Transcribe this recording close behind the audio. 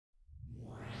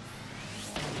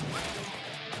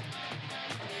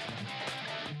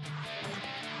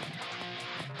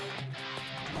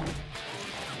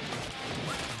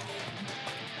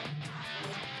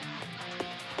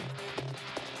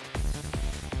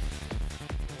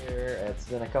there. It's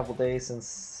been a couple days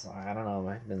since, I don't know,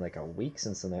 it's been like a week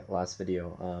since the last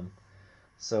video.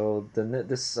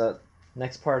 This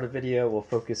next part of the video will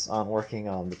focus on working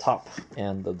on the top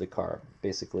end of the car,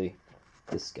 basically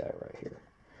this guy right here.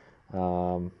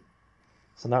 So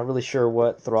not really sure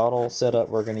what throttle setup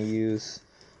we're going to use.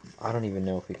 I don't even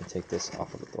know if we can take this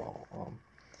off of the throttle.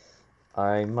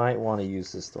 I might want to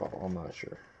use this throttle, I'm not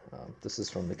sure. This is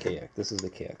from the KX. This is the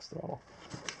KX throttle.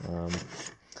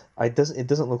 It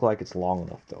doesn't look like it's long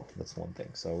enough though. That's one thing.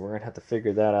 So we're gonna have to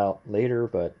figure that out later.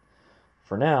 But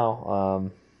for now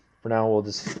we'll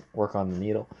just work on the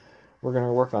needle. We're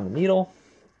gonna work on the needle,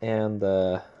 and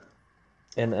we're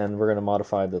gonna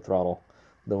modify the throttle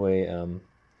the way the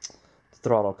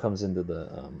throttle comes into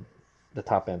the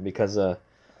top end, because I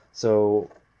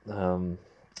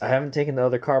haven't taken the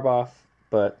other carb off,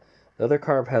 but the other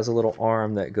carb has a little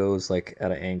arm that goes like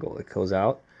at an angle. It goes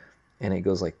out and it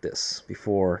goes like this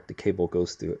before the cable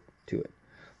goes through it.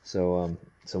 So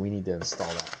we need to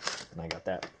install that, and I got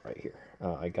that right here.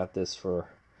 I got this for,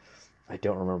 I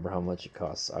don't remember how much it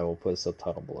costs. I will put a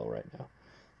subtitle below right now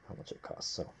how much it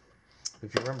costs. So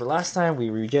if you remember last time, we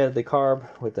rejetted the carb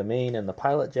with the main and the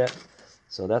pilot jet,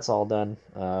 so that's all done.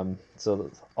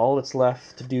 So all that's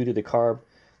left to do to the carb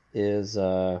is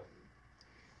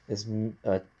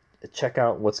check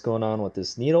out what's going on with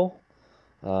this needle.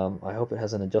 I hope it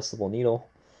has an adjustable needle,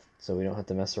 so we don't have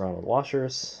to mess around with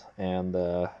washers, and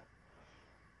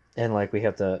like we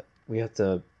have to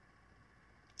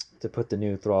put the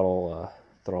new throttle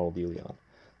dealie on.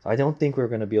 So I don't think we're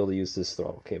going to be able to use this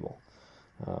throttle cable.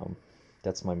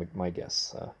 That's my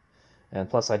guess. And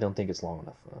plus, I don't think it's long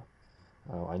enough.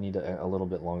 I need a little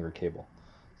bit longer cable.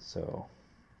 So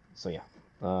yeah.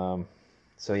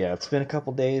 It's been a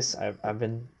couple days.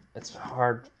 It's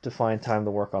hard to find time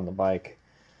to work on the bike.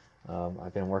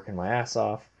 I've been working my ass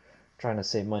off trying to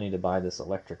save money to buy this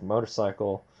electric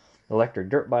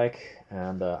dirt bike,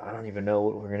 and I don't even know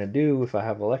what we're gonna do if I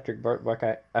have electric dirt bike.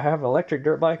 I have an electric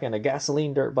dirt bike and a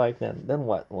gasoline dirt bike. Then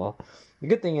what? Well, the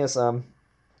good thing is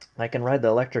I can ride the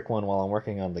electric one while I'm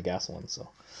working on the gas one. So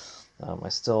I'm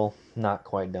still not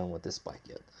quite done with this bike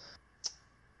yet.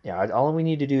 Yeah, all we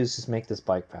need to do is just make this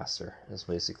bike faster. Is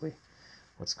basically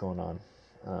what's going on.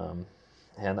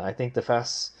 And I think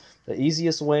the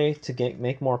easiest way to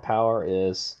make more power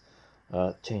is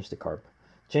change the carb.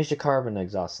 Change the carb and the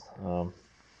exhaust.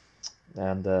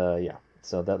 Yeah,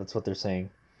 so that's what they're saying,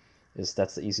 is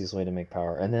that's the easiest way to make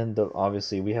power. And then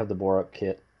obviously we have the bore up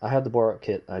kit. I have the bore up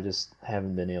kit. I just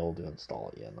haven't been able to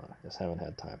install it yet. I just haven't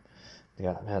had time.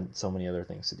 I've had so many other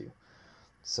things to do.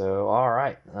 So all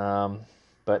right,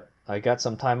 but I got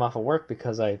some time off of work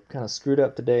because I kind of screwed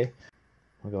up today.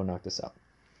 I'll go knock this out.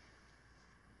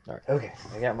 All right, okay,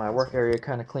 I got my work area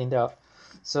kind of cleaned out.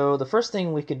 So the first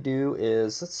thing we could do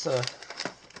is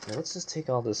let's just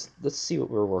take all this. Let's see what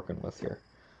we're working with here.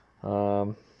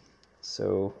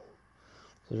 So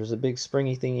there's a big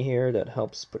springy thingy here that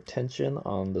helps put tension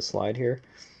on the slide here.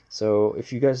 So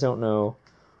if you guys don't know,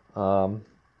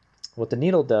 what the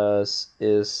needle does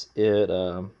is it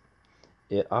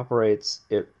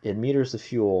meters the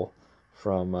fuel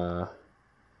from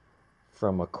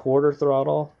a quarter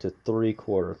throttle to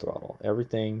 3/4 throttle.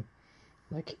 Everything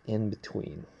like in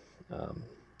between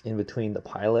the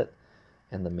pilot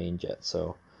and the main jet.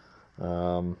 So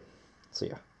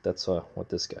yeah, that's what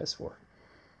this guy's for.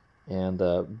 And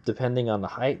depending on the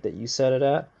height that you set it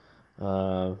at,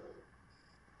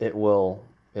 it'll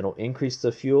increase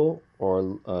the fuel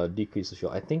or decrease the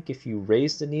fuel. I think if you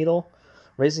raising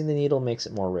the needle makes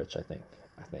it more rich. I think.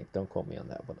 Don't quote me on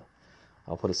that, but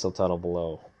I'll put a subtitle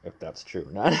below if that's true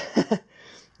or not.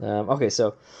 Okay,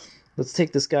 so let's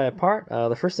take this guy apart.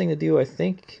 The first thing to do, I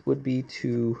think, would be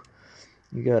you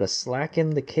gotta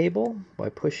slacken the cable by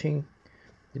pushing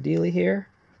the dealie here,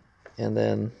 and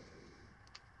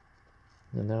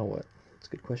now what? That's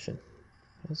a good question.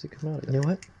 How does it come out? You know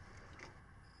what?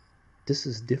 This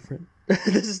is different.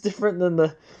 This is different than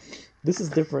the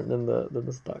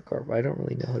stock carb. I don't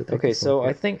really know how to. Okay, so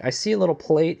I think I see a little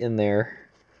plate in there.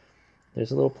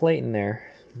 There's a little plate in there.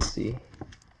 Let's see.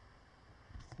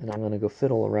 And I'm going to go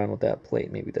fiddle around with that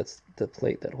plate. Maybe that's the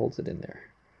plate that holds it in there,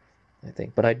 I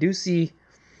think. But I do see,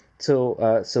 so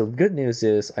good news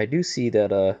is I do see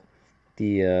that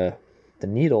the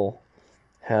needle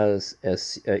has a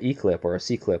E-clip or a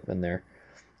C-clip in there.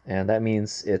 And that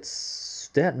means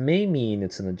that may mean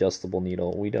it's an adjustable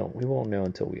needle. We won't know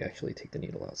until we actually take the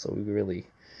needle out. So we really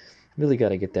got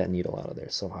to get that needle out of there.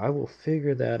 So I will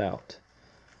figure that out.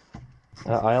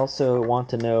 I also want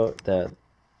to note that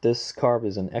this carb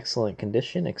is in excellent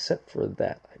condition, except for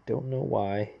that. I don't know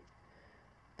why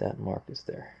that mark is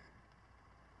there.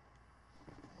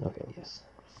 Okay, yes.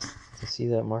 So see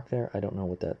that mark there? I don't know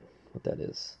what that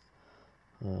is.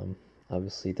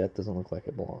 Obviously that doesn't look like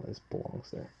it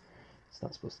belongs there. It's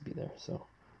not supposed to be there, so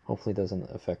hopefully it doesn't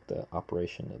affect the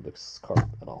operation. It looks carb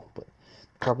at all, but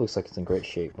the carb looks like it's in great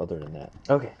shape other than that.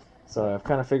 Okay, so I've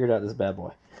kind of figured out this bad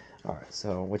boy. All right,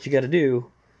 so what you got to do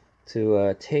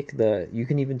to take you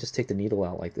can even just take the needle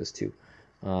out like this too.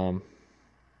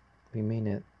 We may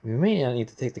not need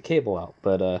to take the cable out,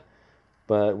 but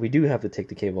we do have to take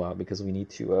the cable out because we need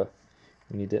to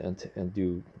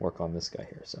do work on this guy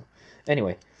here. So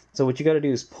anyway, so what you got to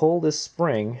do is pull this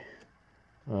spring,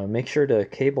 make sure the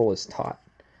cable is taut,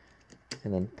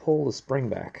 and then pull the spring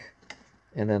back,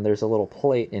 and then there's a little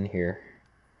plate in here.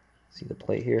 See the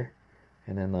plate here?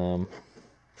 And then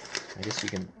I guess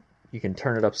you can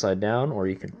turn it upside down, or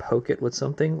you can poke it with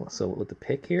something. So with the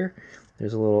pick here,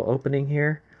 there's a little opening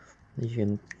here. You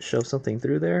can shove something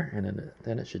through there, and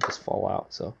then it should just fall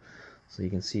out. So you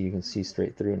can see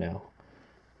straight through now.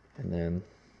 And then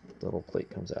the little plate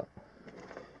comes out.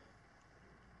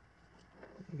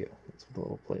 There you go. That's what the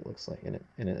little plate looks like, and it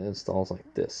installs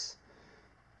like this.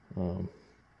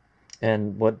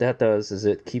 And what that does is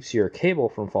it keeps your cable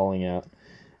from falling out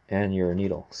and your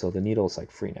needle. So the needle is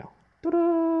like free now.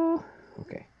 Ta-da!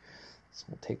 Okay, so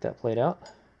we'll take that plate out.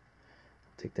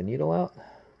 Take the needle out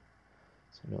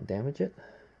so we don't damage it.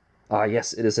 Ah,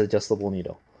 yes, it is an adjustable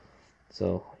needle.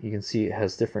 So you can see it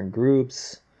has different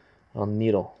grooves on the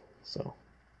needle. So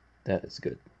that is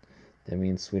good. That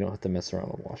means we don't have to mess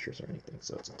around with washers or anything.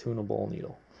 So it's a tunable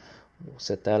needle. We'll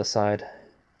set that aside.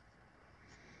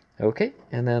 Okay,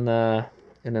 and then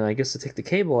I guess to take the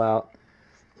cable out,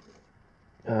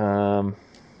 you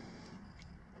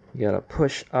gotta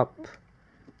push up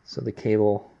so the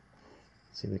cable,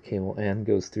 see the cable end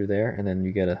goes through there, and then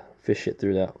you gotta fish it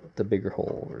through the bigger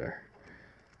hole over there.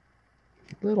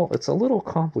 It's a little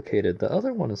complicated. The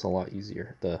other one is a lot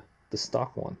easier. The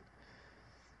stock one.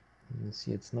 You can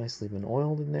see it's nicely been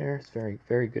oiled in there. It's very,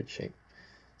 very good shape.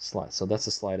 Slide. So that's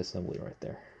a slide assembly right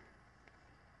there.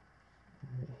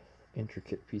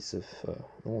 Intricate piece of,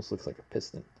 almost looks like a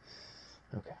piston.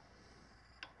 Okay.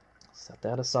 Set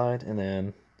that aside, and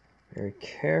then very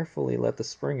carefully let the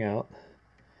spring out.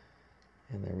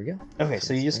 And there we go. Okay,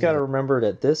 so you just got to remember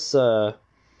that this, the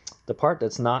part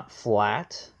that's not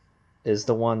flat is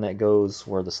the one that goes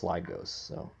where the slide goes.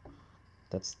 So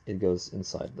it goes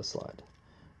inside the slide.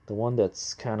 The one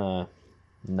that's kind of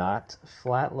not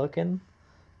flat looking,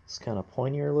 it's kind of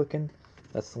pointier looking,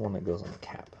 that's the one that goes on the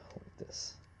cap like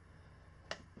this.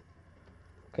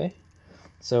 Okay,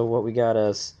 so what we got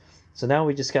is, so now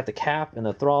we just got the cap and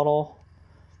the throttle,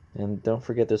 and don't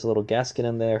forget there's a little gasket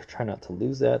in there. Try not to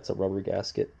lose that. It's a rubber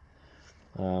gasket.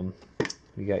 You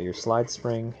got your slide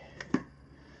spring. You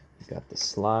got the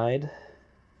slide.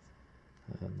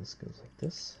 This goes like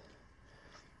this.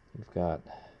 You've got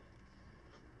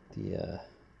the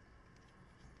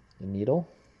needle.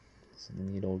 So the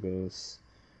needle goes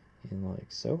in like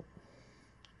so.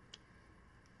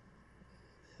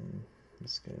 And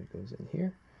this guy goes in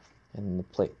here. And the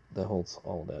plate that holds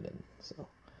all that in. So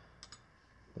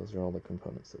those are all the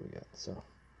components that we got. So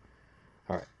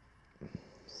alright.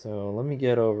 So let me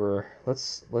get over,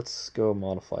 let's go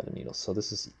modify the needle. So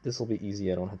this will be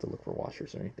easy. I don't have to look for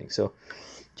washers or anything. So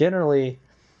generally,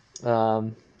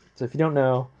 so if you don't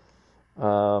know,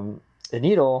 a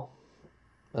needle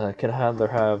can either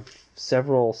have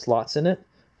several slots in it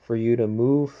for you to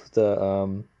move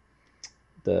the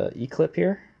E-clip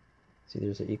here. See,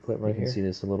 there's an E-clip right here. You can see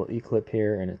there's a little E-clip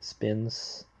here, and it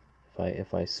spins.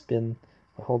 If I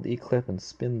hold the E-clip and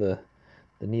spin the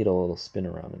needle, it'll spin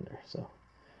around in there. So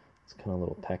it's kind of a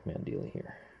little Pac-Man dealy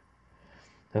here.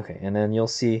 Okay, and then you'll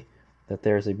see that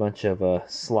there's a bunch of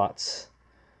slots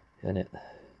in it,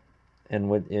 and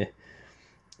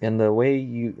the way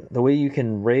you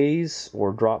can raise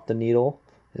or drop the needle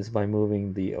is by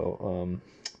moving the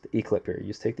E-clip here. You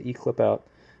just take the E-clip out,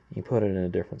 and you put it in a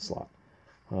different slot.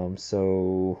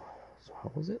 So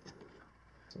how was it?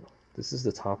 So this is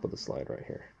the top of the slide right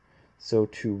here. So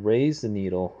to raise the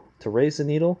needle,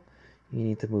 you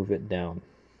need to move it down.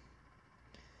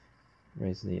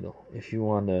 Raise the needle. If you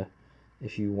want to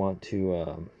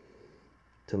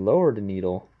lower the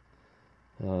needle,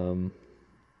 you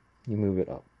move it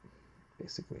up,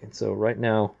 basically. And so right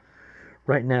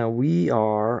now we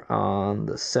are on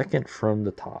the second from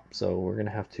the top. So we're gonna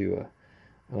have to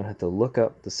I'm gonna have to look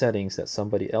up the settings that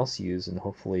somebody else used, and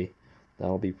hopefully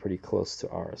that'll be pretty close to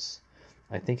ours.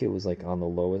 I think it was like on the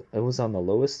lowest. It was on the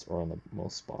lowest or on the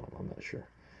most bottom. I'm not sure.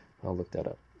 I'll look that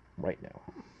up right now.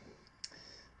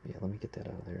 Yeah, let me get that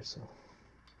out of there. So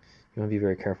you want to be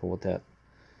very careful with that.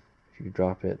 If you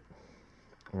drop it,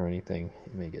 or anything,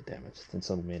 it may get damaged. It's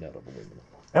made out of aluminum.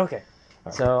 Okay.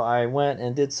 Right. So I went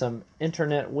and did some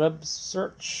internet web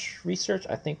research,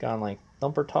 I think on like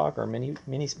Thumper Talk or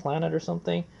Mini's Planet or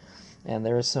something. And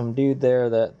there was some dude there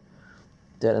that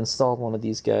installed one of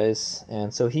these guys.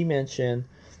 And so he mentioned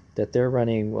that they're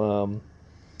running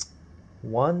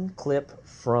one clip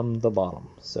from the bottom.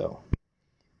 So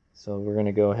we're going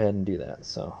to go ahead and do that.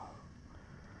 So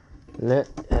let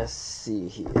us see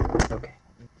here. Okay.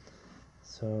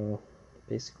 So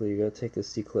basically you got to take this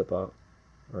C-clip out,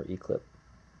 or E-clip,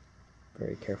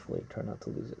 very carefully. Try not to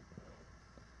lose it.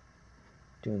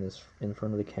 Doing this in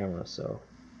front of the camera, so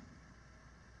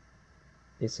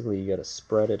basically you got to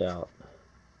spread it out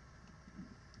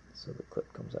so the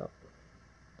clip comes out.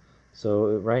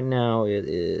 So right now it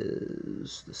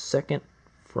is the second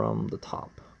from the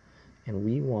top, and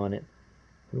we want it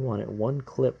one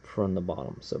clip from the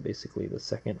bottom. So basically the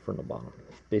second from the bottom.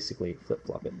 Basically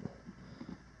flip-flop it.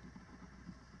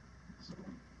 So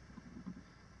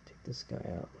take this guy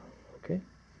out. Okay,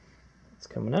 it's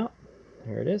coming out.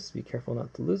 Here it is. Be careful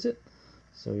not to lose it.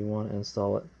 So we want to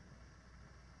install it.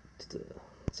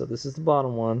 So this is the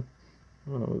bottom one.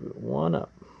 I'm going to move it one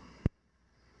up.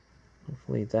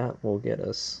 Hopefully that will get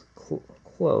us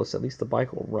close. At least the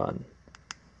bike will run.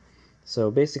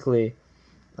 So basically,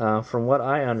 from what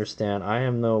I understand, I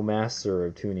am no master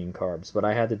of tuning carbs, but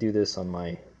I had to do this on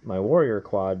my Warrior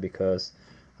quad because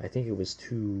I think it was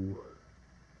too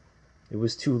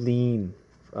lean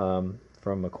from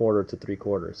 1/4 to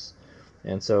 3/4.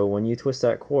 And so when you twist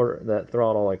that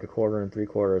throttle like 1/4 and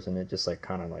 3/4, and it just like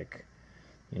kind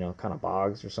of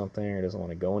bogs or something, or doesn't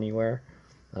want to go anywhere,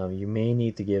 you may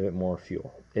need to give it more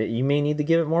fuel. You may need to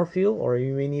give it more fuel, or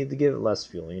you may need to give it less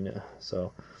fuel.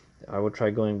 So I would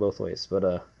try going both ways.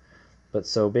 But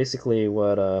so basically,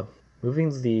 what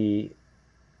moving the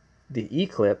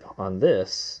E-clip on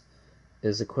this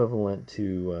is equivalent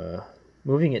to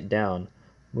moving it down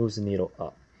moves the needle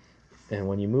up, and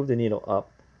when you move the needle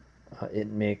up, it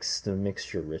makes the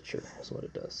mixture richer, is what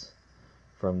it does,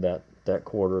 from that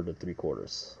 1/4 to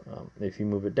 3/4. If you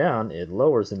move it down, it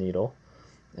lowers the needle,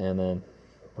 and then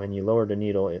when you lower the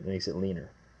needle, it makes it leaner,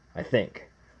 I think.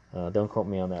 Don't quote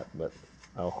me on that, but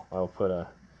I'll put a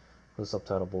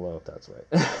subtitle below if that's right.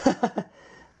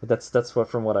 But that's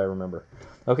from what I remember.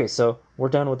 Okay, so we're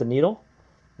done with the needle.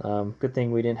 Good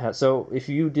thing we didn't have. So if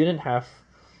you didn't have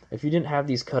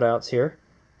these cutouts here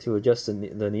to adjust the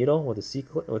needle with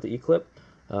the E-clip,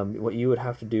 what you would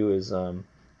have to do is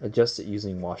adjust it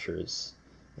using washers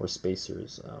or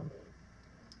spacers.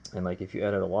 And like if you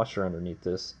added a washer underneath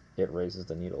this, it raises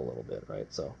the needle a little bit,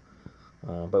 right? So,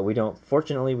 but we don't.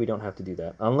 Fortunately, we don't have to do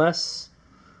that unless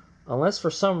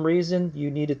for some reason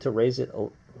you needed to raise it, a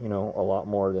lot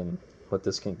more than what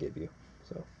this can give you.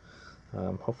 So,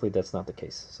 hopefully that's not the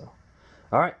case. So,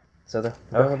 all right. So I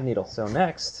don't have a needle. So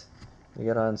next, we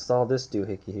gotta install this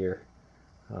doohickey here.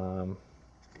 Yeah.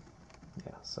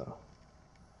 So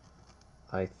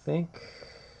I think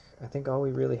all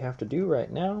we really have to do right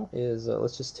now is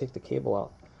let's just take the cable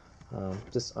out.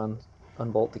 Just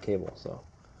unbolt the cable. So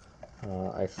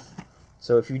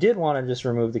so if you did want to just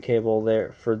remove the cable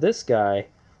there, for this guy,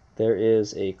 there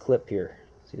is a clip here.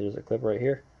 See, there's a clip right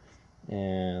here,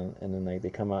 and then they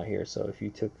come out here. So if you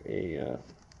took a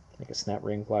like a snap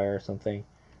ring plier or something,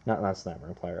 not snap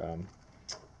ring plier,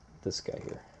 this guy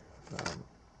here,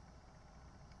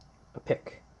 a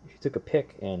pick. If you took a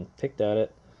pick and picked at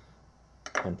it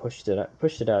and pushed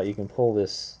it out, you can pull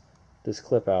this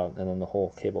clip out, and then the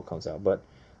whole cable comes out. But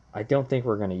I don't think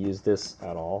we're going to use this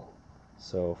at all.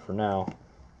 So for now,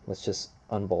 let's just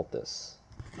unbolt this.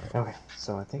 Okay,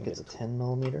 so I think it's a 10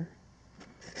 millimeter.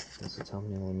 It's a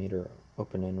 10 millimeter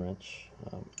open end wrench.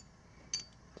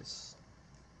 Just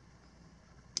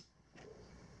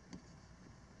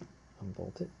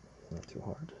unbolt it, not too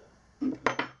hard.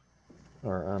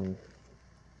 Or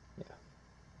yeah.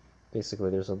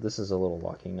 Basically, this is a little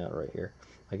locking nut right here.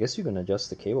 I guess you can adjust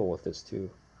the cable with this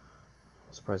too.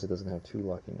 I'm surprised it doesn't have 2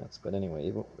 locking nuts. But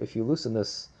anyway, if you loosen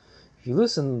this. If you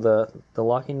loosen the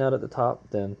locking nut at the top,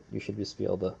 then you should just be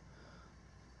able to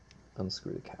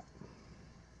unscrew the cap.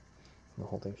 The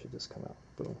whole thing should just come out.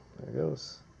 Boom, there it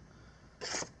goes.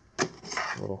 It's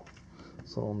a little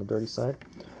on the dirty side.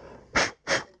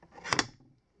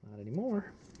 Not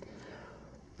anymore.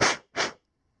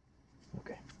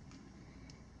 Okay.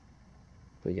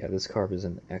 But yeah, this carb is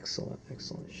in excellent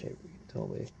shape. You can tell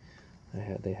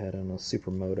they had on a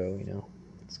supermoto,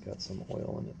 It's got some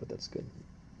oil in it, but that's good.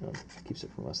 Keeps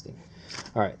it from rusting.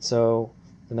 All right, so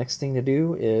the next thing to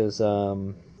do is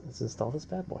let's install this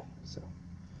bad boy. So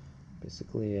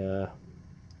basically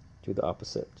do the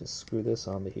opposite. Just screw this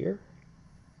onto here.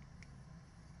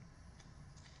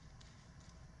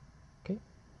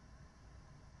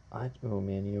 Oh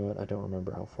man, you know what? I don't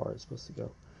remember how far it's supposed to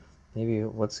go. Maybe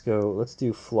let's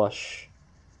do flush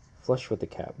with the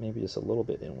cap. Maybe just a little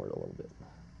bit inward, a little bit.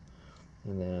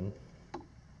 And then,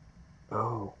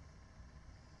 oh.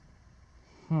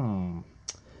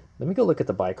 Let me go look at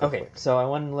the bike real quick. So I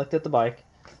went and looked at the bike,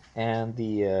 and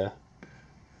the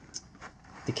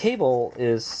cable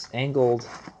is angled,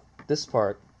 this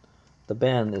part, the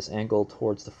bend is angled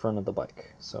towards the front of the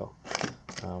bike. So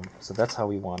so that's how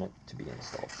we want it to be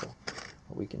installed. So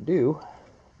what we can do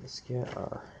is get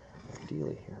our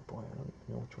dealie here. Boy, I don't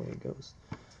even know which way it goes.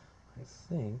 I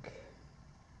think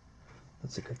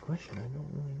that's a good question. I don't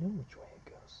really know which way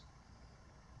it goes.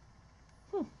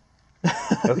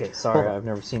 Okay, sorry, I've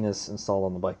never seen this installed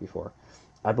on the bike before.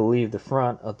 I believe the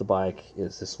front of the bike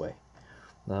is this way.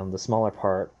 The smaller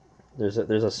part, there's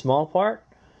a small part,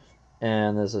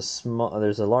 and there's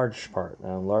a large part.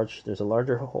 There's a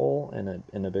larger hole and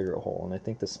a bigger hole, and I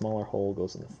think the smaller hole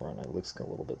goes in the front. It looks a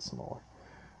little bit smaller.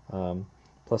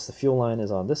 Plus the fuel line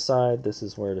is on this side. This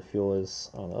is where the fuel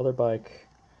is on the other bike,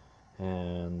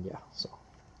 and yeah, so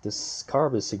this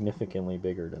carb is significantly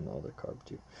bigger than the other carb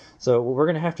too. So what we're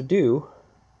gonna have to do,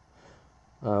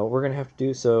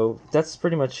 so that's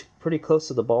pretty close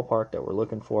to the ballpark that we're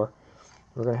looking for.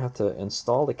 We're gonna have to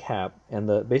install the cap,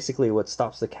 and basically what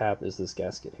stops the cap is this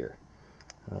gasket here.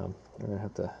 We're gonna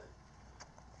have to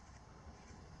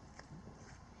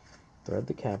thread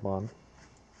the cap on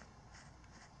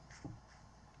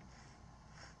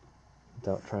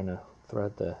without trying to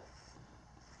thread the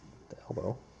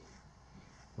elbow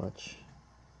much.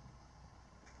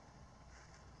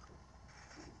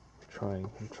 I'm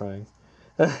trying.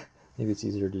 Maybe it's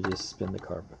easier to just spin the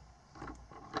carb.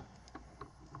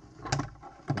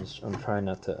 I'm trying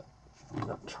not to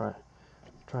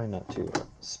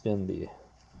spin the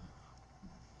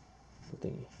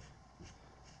thingy.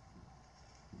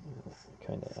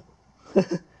 Kind of.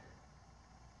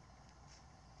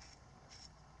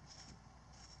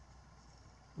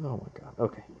 Oh my god.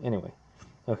 Okay. Anyway.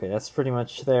 Okay, that's pretty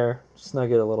much there.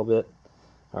 Snug it a little bit.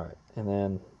 All right, and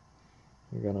then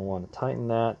you're gonna want to tighten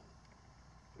that.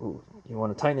 Ooh, you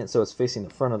want to tighten it so it's facing the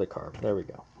front of the carb. There we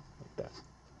go, like that.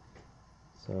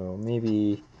 So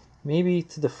maybe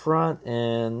to the front,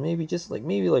 and maybe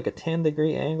like a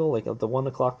 10-degree angle, like at the 1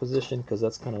 o'clock position, because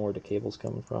that's kind of where the cable's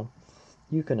coming from.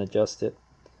 You can adjust it.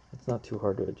 It's not too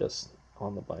hard to adjust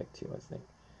on the bike too, I think.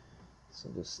 So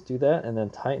just do that, and then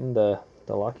tighten the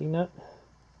locking nut.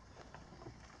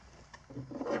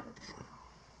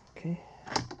 Okay.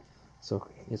 So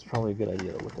it's probably a good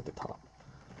idea to look at the top.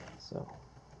 So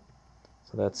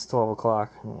that's 12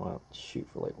 o'clock. I want to shoot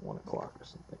for like 1 o'clock or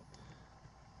something.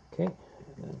 Okay,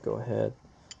 and then go ahead,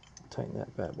 tighten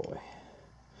that bad boy.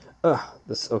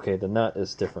 Okay, the nut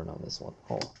is different on this one.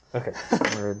 Hold on. Okay,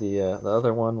 where the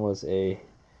other one was a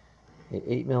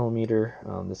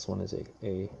 8mm. This one is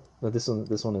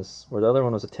this one is, where the other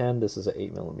one was a 10. This is a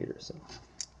 8mm.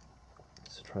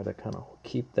 So try to kind of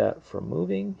keep that from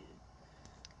moving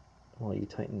while you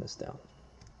tighten this down.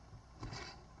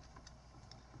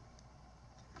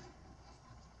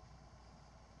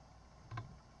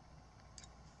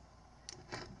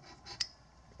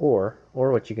 Or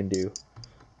what you can do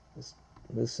is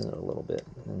loosen it a little bit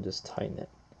and then just tighten it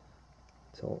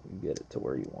until you get it to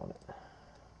where you want it.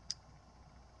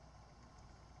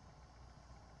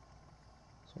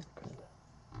 So kind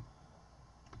of.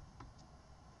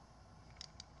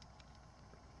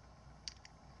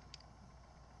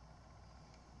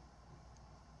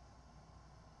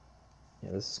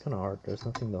 Yeah, this is kind of hard. There's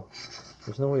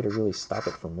no way to really stop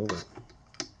it from moving.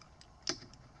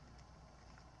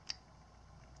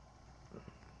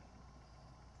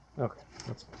 Okay,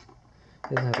 that's fine.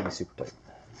 It doesn't have to be super tight.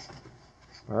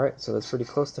 Alright, so that's pretty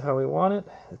close to how we want it.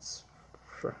 It's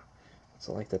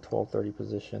like the 12:30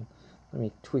 position. Let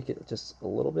me tweak it just a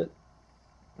little bit.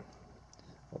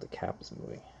 Oh, the cap is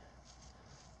moving.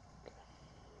 Okay.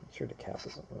 Make sure the cap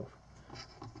doesn't move.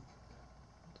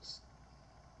 Just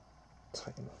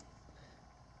tighten.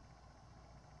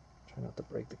 Try not to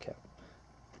break the cap.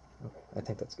 Okay, I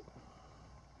think that's good.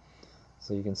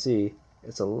 So you can see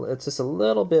it's just a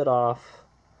little bit off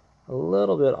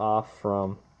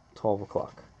from 12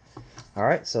 o'clock. All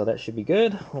right, so that should be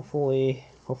good. Hopefully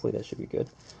that should be good.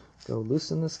 Go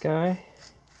loosen this guy,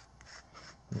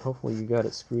 and hopefully you got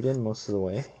it screwed in most of the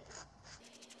way.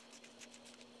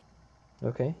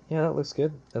 Okay, yeah, that looks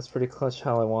good. That's pretty clutch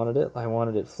how I wanted it. I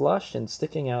wanted it flush and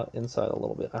sticking out inside a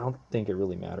little bit. I don't think it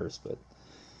really matters, but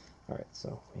all right.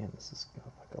 So man, this has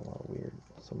got like a lot of weird,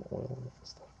 some oil in it and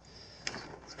stuff.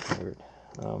 It's kind of weird.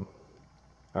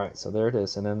 All right, so there it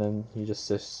is, and then you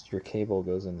just your cable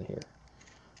goes into here.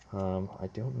 I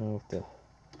don't know if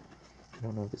I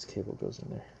don't know if this cable goes in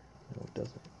there. No, it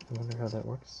doesn't. I wonder how that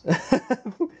works.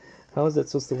 How is that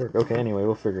supposed to work? Okay, anyway,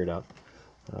 we'll figure it out.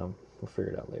 We'll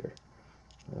figure it out later.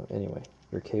 Anyway,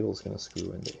 your cable's going to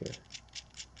screw into here.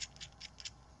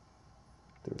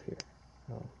 Through here.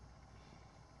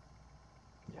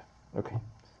 Yeah, okay.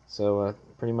 So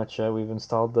pretty much we've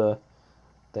installed the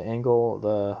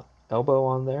elbow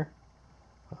on there.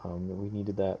 We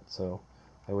needed that, so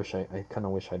I kind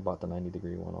of wish I'd bought the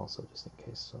 90-degree one also, just in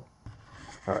case. So,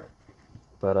 all right.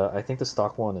 But I think the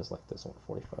stock one is like this one,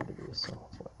 45 degrees. So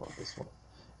that's why I bought this one.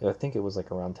 I think it was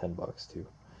like around $10 too.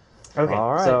 Okay.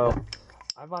 All right. So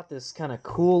I bought this kind of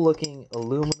cool-looking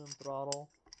aluminum throttle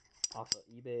off of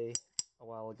eBay a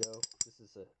while ago. This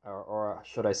is or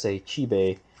should I say,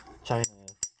 Chibay, China.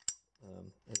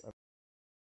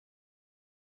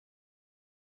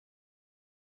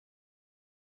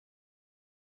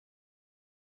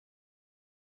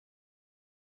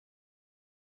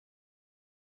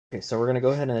 Okay, so we're going to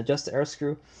go ahead and adjust the air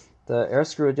screw. The air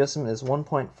screw adjustment is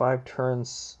 1.5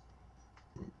 turns.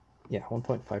 Yeah,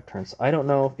 1.5 turns. I don't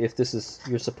know if this is,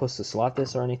 you're supposed to slot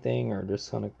this or anything, or there's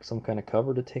some kind of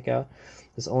cover to take out.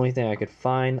 This is the only thing I could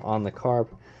find on the Carb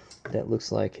that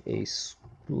looks like a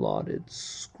slotted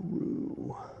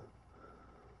screw.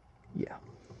 Yeah,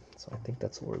 so I think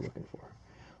that's what we're looking for.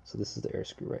 So this is the air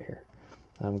screw right here.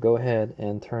 Go ahead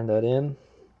and turn that in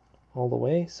all the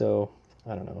way. So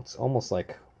I don't know, it's almost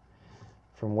like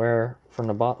from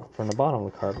the bottom of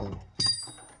the carbon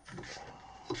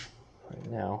right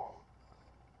now,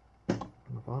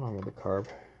 from the bottom of the Carb,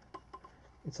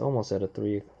 it's almost at a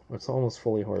 3, it's almost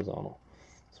fully horizontal.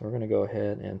 So we're going to go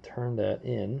ahead and turn that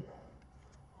in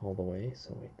all the way.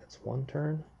 So wait, that's one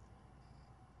turn.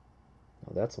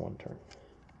 No, that's one turn.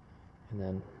 And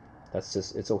then that's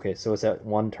just, it's okay. So it's at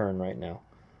one turn right now.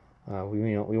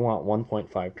 We want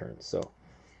 1.5 turns.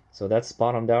 So that's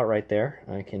bottomed out right there.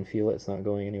 I can feel it. It's not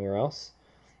going anywhere else.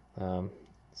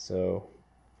 So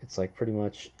it's like pretty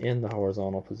much in the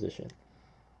horizontal position,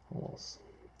 almost.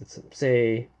 It's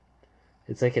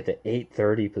like at the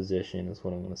 830 position is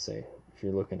what I'm going to say, if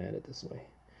you're looking at it this way,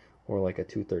 or like a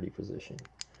 230 position.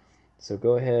 So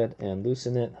go ahead and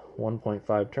loosen it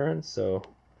 1.5 turns. So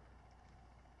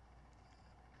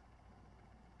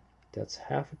that's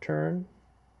half a turn.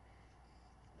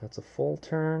 That's a full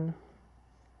turn.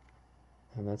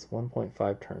 And that's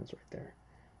 1.5 turns right there.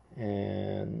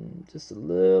 And just a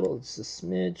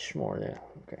smidge more. Yeah,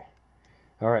 okay.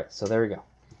 All right, so there we go.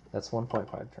 That's 1.5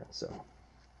 turns. So,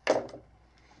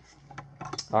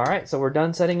 all right, so we're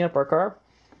done setting up our Carb.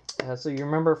 So you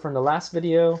remember from the last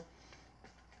video,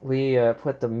 we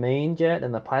put the main jet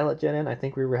and the pilot jet in. I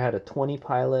think we had a 20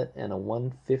 pilot and a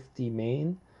 150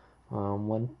 main.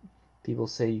 People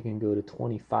say you can go to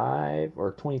 25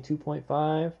 or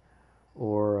 22.5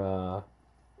 or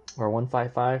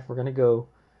 155. We're gonna go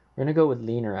with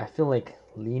leaner. I feel like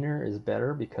leaner is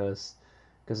better because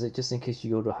it, just in case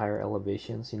you go to higher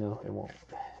elevations, you know, it won't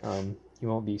you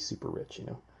won't be super rich, you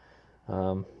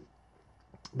know.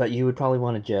 But you would probably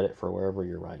want to jet it for wherever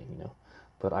you're riding, you know.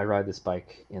 But I ride this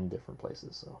bike in different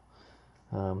places, so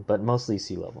but mostly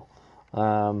sea level.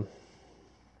 All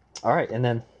right, and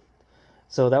then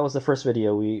so that was the first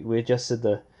video. We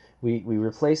adjusted we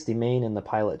replaced the main and the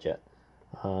pilot jet.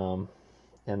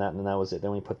 And that was it.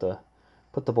 Then we put the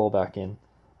bowl back in.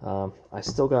 I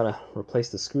still gotta replace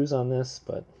the screws on this,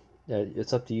 but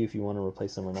it's up to you if you want to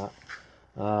replace them or not.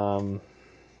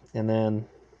 And then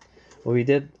what we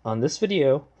did on this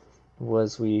video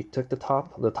was we took the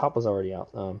top. The top was already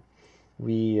out.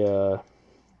 We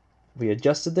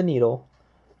adjusted the needle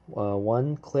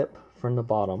one clip from the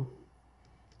bottom,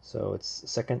 so it's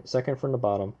second from the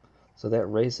bottom. So that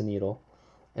raised the needle,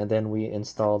 and then we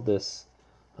installed this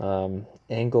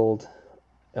angled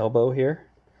elbow here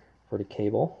for the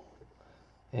cable,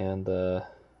 and I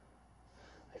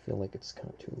feel like it's kind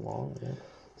of too long there.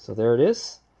 So there it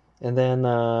is. And then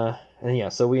and yeah,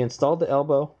 so we installed the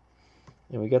elbow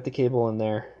and we got the cable in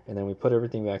there, and then we put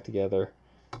everything back together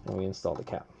and we installed the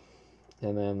cap,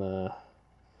 and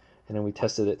then we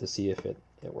tested it to see if it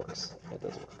works. It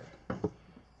does work.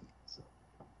 So,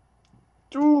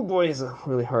 oh boy, it's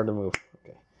really hard to move.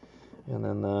 Okay, and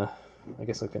then I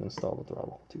guess I can install the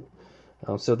throttle too.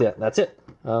 So that's it.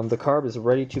 The Carb is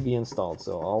ready to be installed.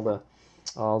 So all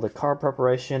the Carb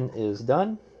preparation is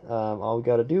done. All we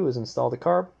got to do is install the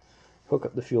Carb, hook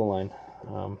up the fuel line,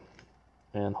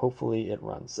 and hopefully it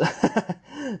runs.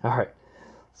 All right.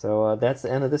 So that's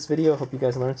the end of this video. Hope you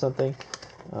guys learned something.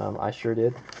 I sure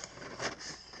did.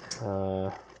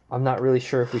 I'm not really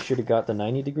sure if we should have got the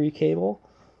 90-degree cable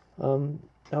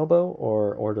elbow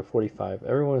or the 45.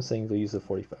 Everyone is saying to use the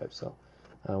 45, so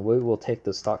We will take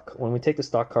the stock, when we take the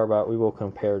stock carb out, we will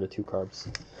compare the two carbs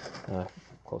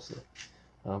closely.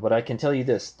 But I can tell you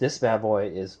this bad boy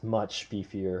is much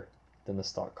beefier than the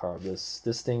stock carb.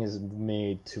 This thing is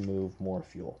made to move more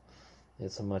fuel.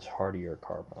 It's a much hardier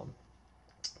carb.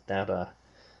 The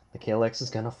KLX is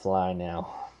gonna fly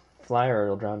now. Fly or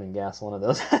it'll drown in gas, one of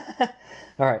those.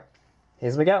 Alright,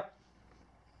 here's my go.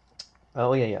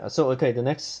 Oh yeah. So okay, the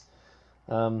next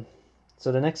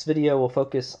video will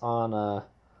focus on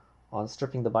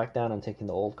stripping the bike down and taking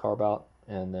the old carb out,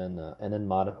 and then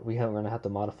we're gonna have to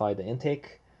modify the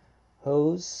intake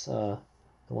hose, the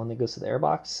one that goes to the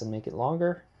airbox, and make it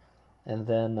longer, and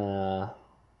then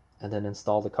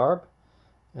install the carb,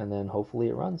 and then hopefully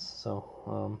it runs.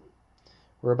 So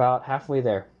we're about halfway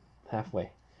there.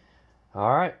 Halfway.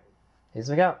 All right, here's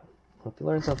my go. Hope you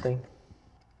learned something.